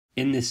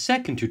In this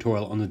second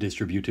tutorial on the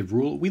distributive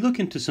rule, we look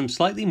into some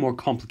slightly more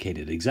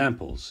complicated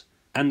examples.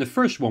 And the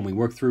first one we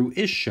work through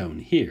is shown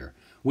here.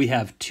 We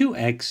have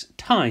 2x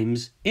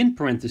times, in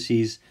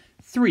parentheses,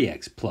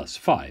 3x plus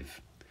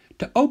 5.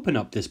 To open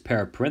up this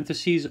pair of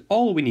parentheses,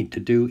 all we need to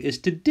do is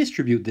to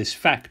distribute this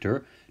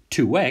factor,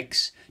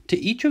 2x, to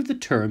each of the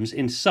terms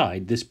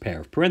inside this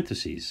pair of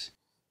parentheses.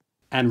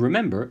 And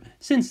remember,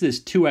 since this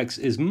 2x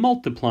is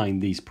multiplying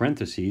these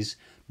parentheses,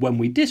 when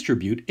we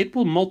distribute, it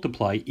will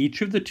multiply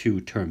each of the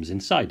two terms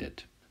inside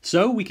it.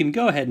 So we can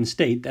go ahead and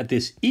state that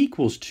this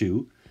equals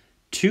to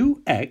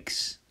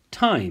 2x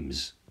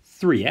times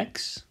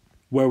 3x,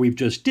 where we've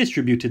just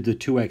distributed the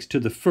 2x to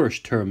the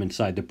first term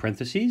inside the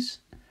parentheses.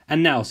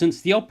 And now, since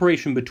the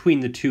operation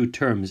between the two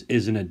terms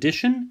is an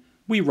addition,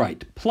 we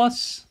write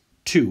plus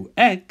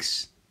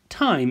 2x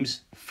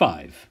times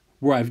 5,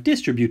 where I've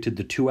distributed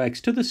the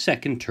 2x to the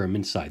second term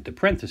inside the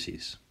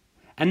parentheses.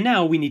 And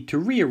now we need to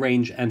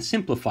rearrange and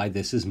simplify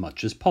this as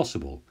much as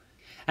possible.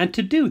 And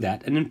to do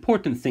that, an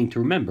important thing to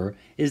remember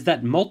is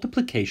that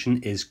multiplication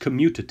is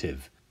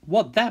commutative.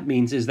 What that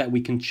means is that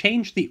we can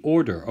change the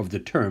order of the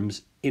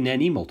terms in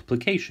any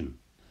multiplication.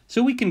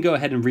 So we can go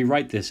ahead and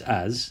rewrite this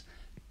as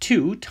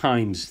 2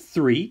 times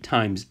 3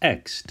 times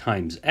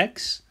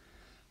x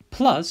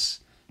plus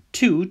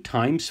 2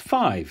 times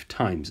 5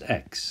 times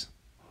x.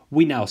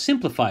 We now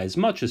simplify as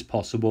much as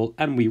possible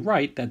and we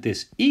write that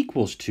this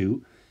equals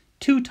to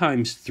 2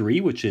 times 3,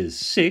 which is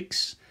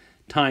 6,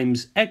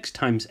 times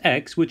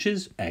x, which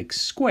is x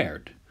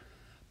squared,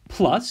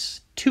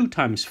 plus 2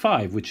 times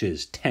 5, which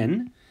is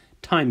 10,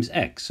 times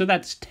x, so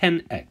that's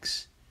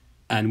 10x.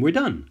 And we're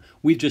done.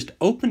 We've just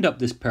opened up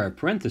this pair of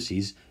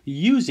parentheses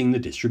using the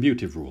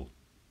distributive rule.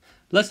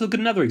 Let's look at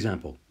another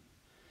example.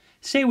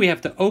 Say we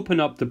have to open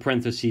up the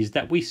parentheses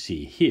that we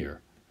see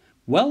here.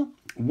 Well,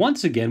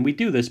 once again, we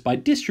do this by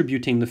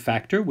distributing the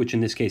factor, which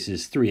in this case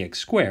is 3x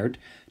squared,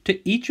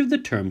 to each of the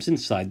terms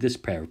inside this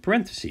pair of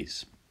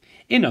parentheses.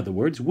 In other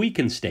words, we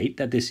can state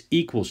that this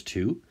equals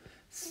to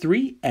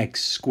 3x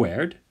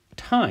squared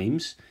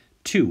times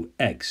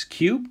 2x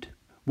cubed,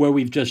 where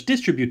we've just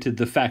distributed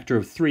the factor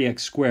of 3x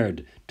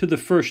squared to the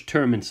first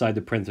term inside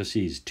the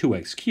parentheses,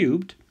 2x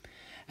cubed,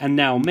 and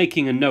now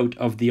making a note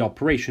of the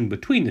operation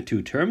between the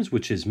two terms,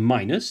 which is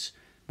minus,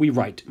 we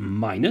write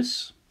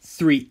minus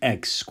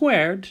 3x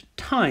squared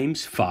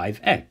times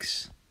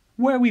 5x,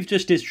 where we've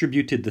just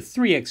distributed the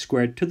 3x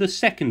squared to the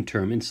second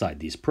term inside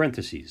these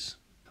parentheses.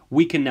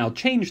 We can now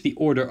change the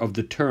order of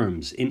the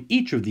terms in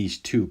each of these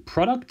two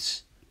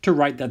products to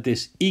write that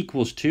this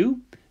equals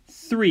to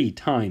 3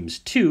 times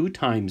 2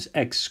 times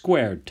x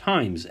squared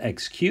times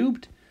x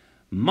cubed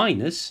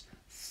minus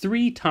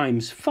 3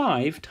 times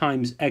 5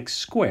 times x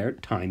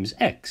squared times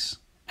x.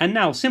 And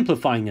now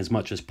simplifying as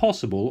much as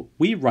possible,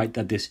 we write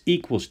that this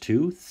equals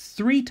to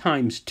 3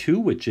 times 2,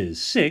 which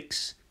is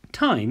 6,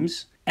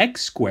 times x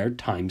squared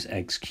times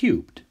x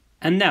cubed.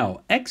 And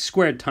now x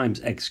squared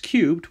times x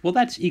cubed, well,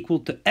 that's equal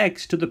to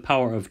x to the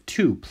power of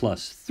 2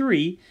 plus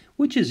 3,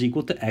 which is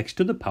equal to x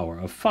to the power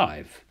of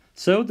 5.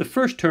 So the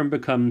first term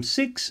becomes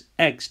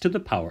 6x to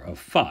the power of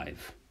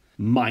 5,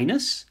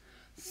 minus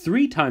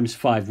 3 times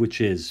 5,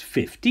 which is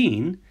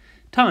 15,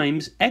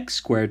 times x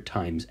squared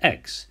times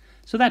x.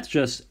 So that's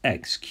just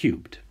x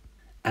cubed.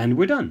 And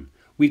we're done.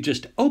 We've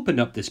just opened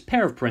up this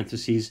pair of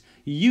parentheses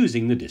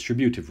using the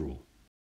distributive rule.